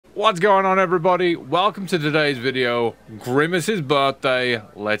What's going on, everybody? Welcome to today's video. Grimace's birthday.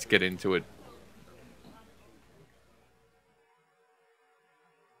 Let's get into it.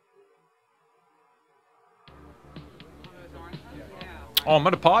 Oh, I'm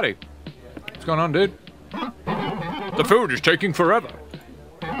at a party. What's going on, dude? The food is taking forever.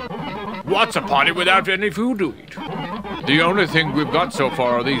 What's a party without any food to eat? The only thing we've got so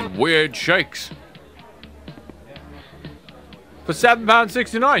far are these weird shakes. For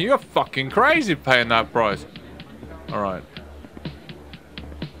 £7.69, you're fucking crazy paying that price. Alright.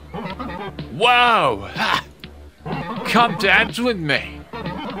 Whoa! Ha! Come dance with me.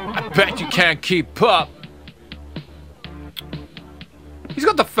 I bet you can't keep up. He's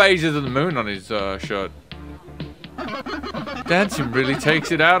got the phases of the moon on his shirt. Dancing really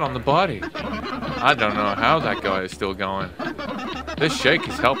takes it out on the body. I don't know how that guy is still going. This shake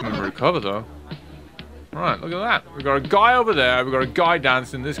is helping him recover, though. Right, look at that. We've got a guy over there. We've got a guy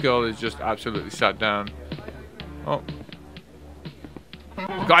dancing. This girl is just absolutely sat down. Oh.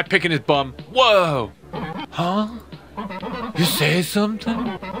 The guy picking his bum. Whoa! Huh? You say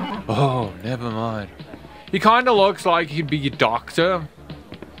something? Oh, never mind. He kind of looks like he'd be your doctor.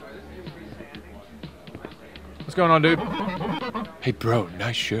 What's going on, dude? Hey, bro,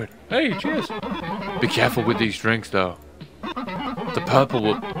 nice shirt. Hey, cheers. Be careful with these drinks, though. The purple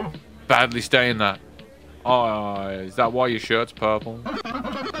will badly stain that. Oh, is that why your shirt's purple?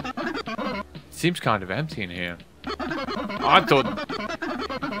 It seems kind of empty in here. I thought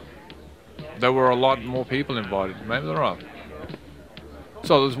there were a lot more people invited. Maybe there are.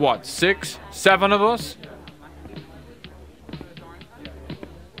 So there's what, 6, 7 of us?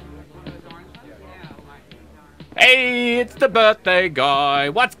 Hey, it's the birthday guy.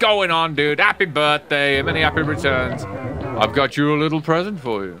 What's going on, dude? Happy birthday. Many happy returns. I've got you a little present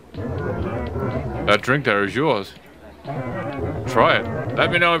for you. That drink there is yours. Try it.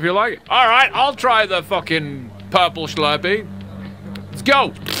 Let me know if you like it. Alright, I'll try the fucking purple Slurpee. Let's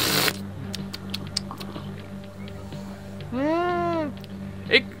go.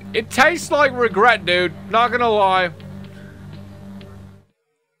 It tastes like regret, dude. Not gonna lie.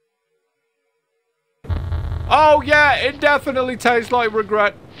 Oh yeah, it definitely tastes like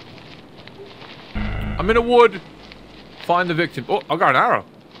regret. I'm in a wood. Find the victim. Oh, I got an arrow.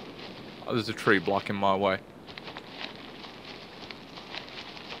 Oh, there's a tree blocking my way.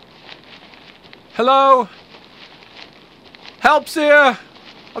 Hello? Help's here.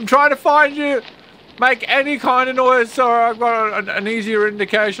 I'm trying to find you. Make any kind of noise so I've got an easier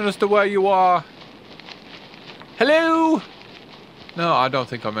indication as to where you are. Hello? No, I don't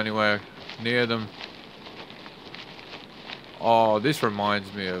think I'm anywhere near them. Oh, this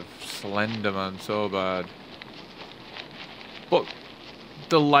reminds me of Slenderman so bad. But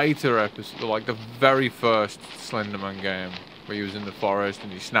the later episode, like the very first Slenderman game, where he was in the forest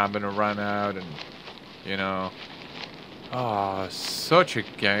and he snapping and ran out and, you know. Oh, such a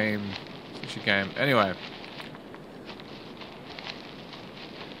game. Such a game. Anyway.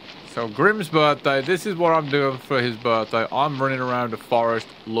 So, Grim's birthday. This is what I'm doing for his birthday. I'm running around the forest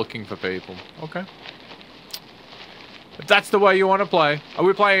looking for people. Okay. If that's the way you want to play. Are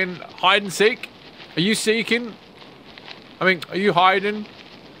we playing hide and seek? Are you seeking? I mean, are you hiding?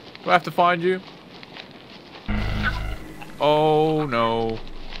 Do I have to find you? Oh no.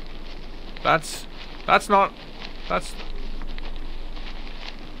 That's not...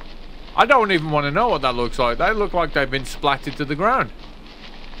 I don't even want to know what that looks like. They look like they've been splattered to the ground.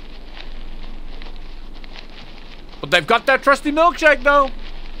 But they've got that trusty milkshake though.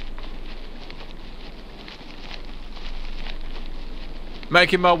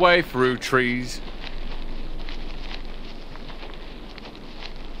 Making my way through trees.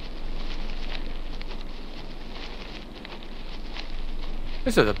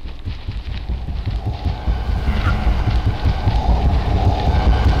 This is a...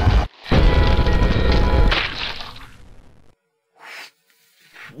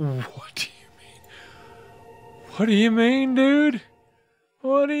 What do you mean? What do you mean, dude?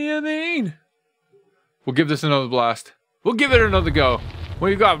 What do you mean? We'll give this another blast. We'll give it another go.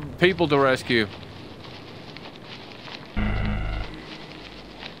 We've got people to rescue.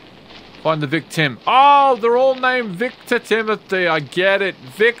 Find the victim. Oh, they're all named Victor Timothy. I get it.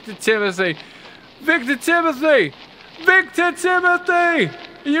 Victor Timothy. Victor Timothy! Victor Timothy! Are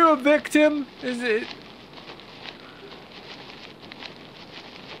you a victim? Is it...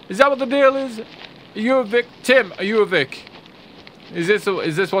 Is that what the deal is? Are you a Vic? Tim, are you a Vic? Is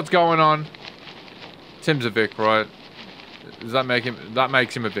this what's going on? Tim's a Vic, right? Does that make him... That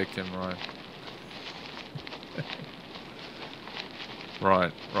makes him a victim, right?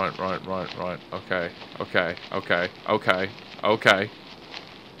 Right. Okay.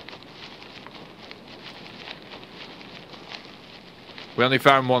 We only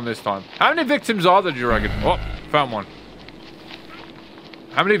found one this time. How many victims are there, do you reckon? Oh, found one.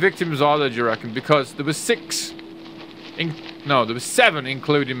 How many victims are there, do you reckon? Because there was 6. No, there was 7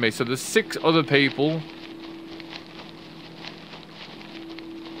 including me. So there's 6 other people.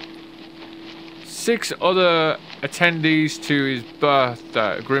 6 other attendees to his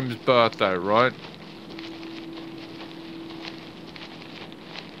birthday, Grim's birthday, right?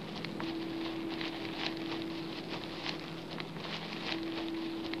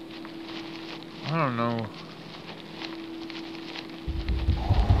 I don't know.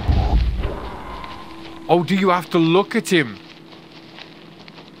 Oh, do you have to look at him?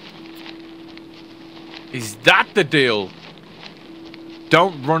 Is that the deal?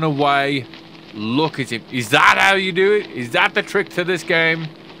 Don't run away. Look at him. Is that how you do it? Is that the trick to this game?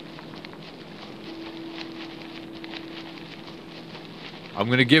 I'm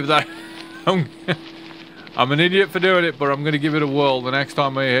going to give that... I'm an idiot for doing it, but I'm going to give it a whirl. The next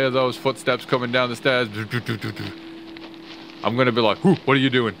time I hear those footsteps coming down the stairs, I'm going to be like, what are you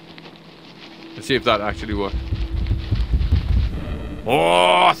doing? Let's see if that actually works.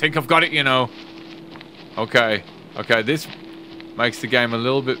 Oh, I think I've got it, you know. Okay. Okay, this makes the game a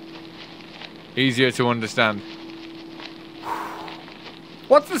little bit easier to understand.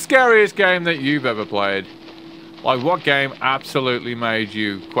 What's the scariest game that you've ever played? Like, what game absolutely made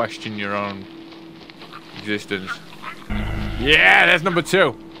you question your own existence? Yeah, that's number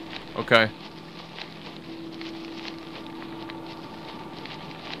 2. Okay.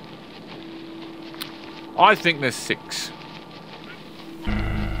 I think there's 6.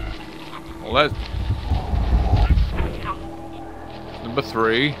 Well, that's number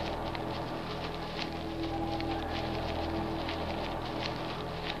 3.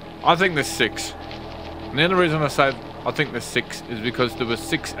 I think there's 6. And the only reason I said I think there's 6 is because there were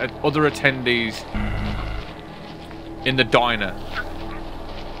 6 other attendees in the diner.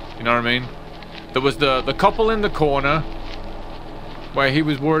 You know what I mean? There was the couple in the corner where he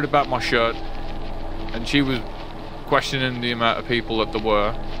was worried about my shirt and she was questioning the amount of people that there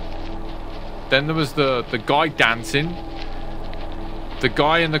were. Then there was the guy dancing. The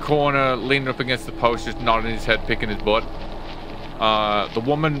guy in the corner leaning up against the post, just nodding his head, picking his butt. The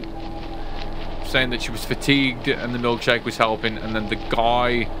woman saying that she was fatigued and the milkshake was helping, and then the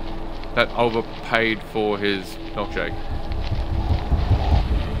guy that overpaid for his milkshake.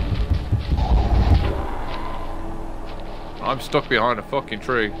 I'm stuck behind a fucking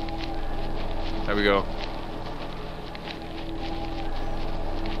tree. There we go.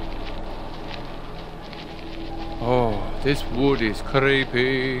 Oh, this wood is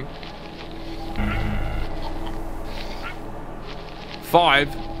creepy.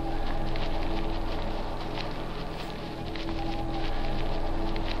 5.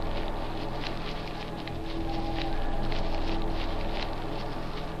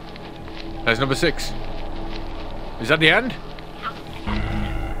 There's number 6. Is that the end?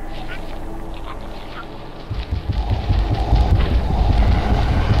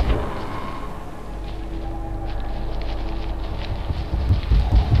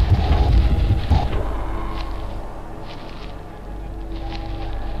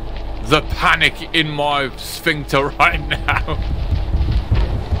 The panic in my sphincter right now.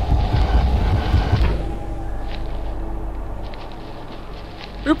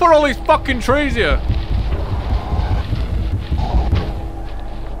 Who put all these fucking trees here?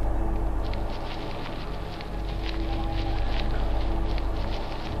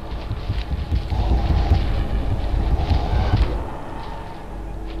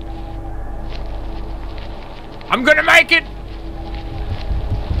 I'm gonna make it!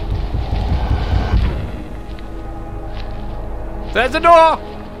 There's the door!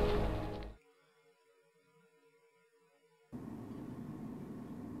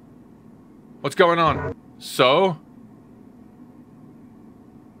 What's going on? So?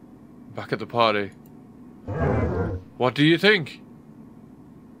 Back at the party. What do you think?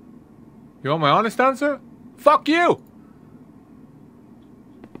 You want my honest answer? Fuck you!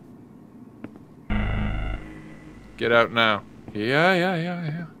 Get out now.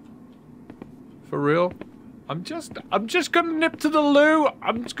 Yeah. For real? I'm just gonna nip to the loo.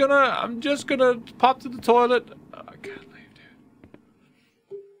 I'm just gonna pop to the toilet. I can't leave,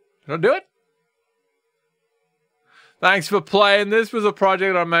 dude. Can I do it? Thanks for playing. This was a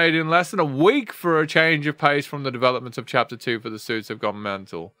project I made in less than a week for a change of pace from the development of Chapter 2 for the suits have gone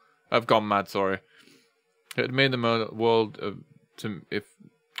mental. I've gone mad, sorry. It'd mean the world to if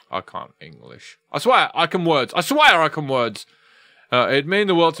I can't English. I swear I can words. I swear I can words. It'd mean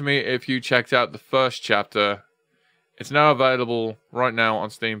the world to me if you checked out the first chapter. It's now available right now on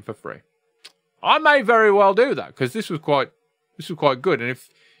Steam for free. I may very well do that because this was quite This was quite good. And if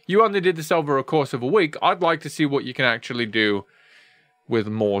you only did this over a course of a week, I'd like to see what you can actually do with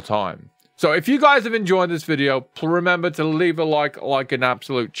more time. So if you guys have enjoyed this video, remember to leave a like an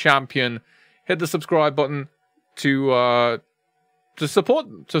absolute champion. Hit the subscribe button to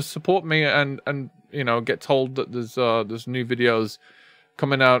support me and you know, get told that there's new videos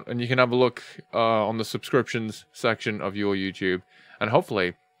coming out, and you can have a look on the subscriptions section of your YouTube, and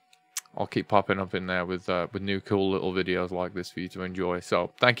hopefully I'll keep popping up in there with new cool little videos like this for you to enjoy.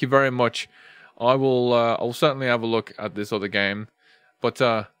 So thank you very much. I'll certainly have a look at this other game, but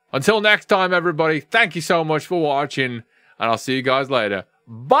until next time, everybody, thank you so much for watching, and I'll see you guys later.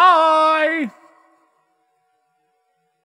 Bye!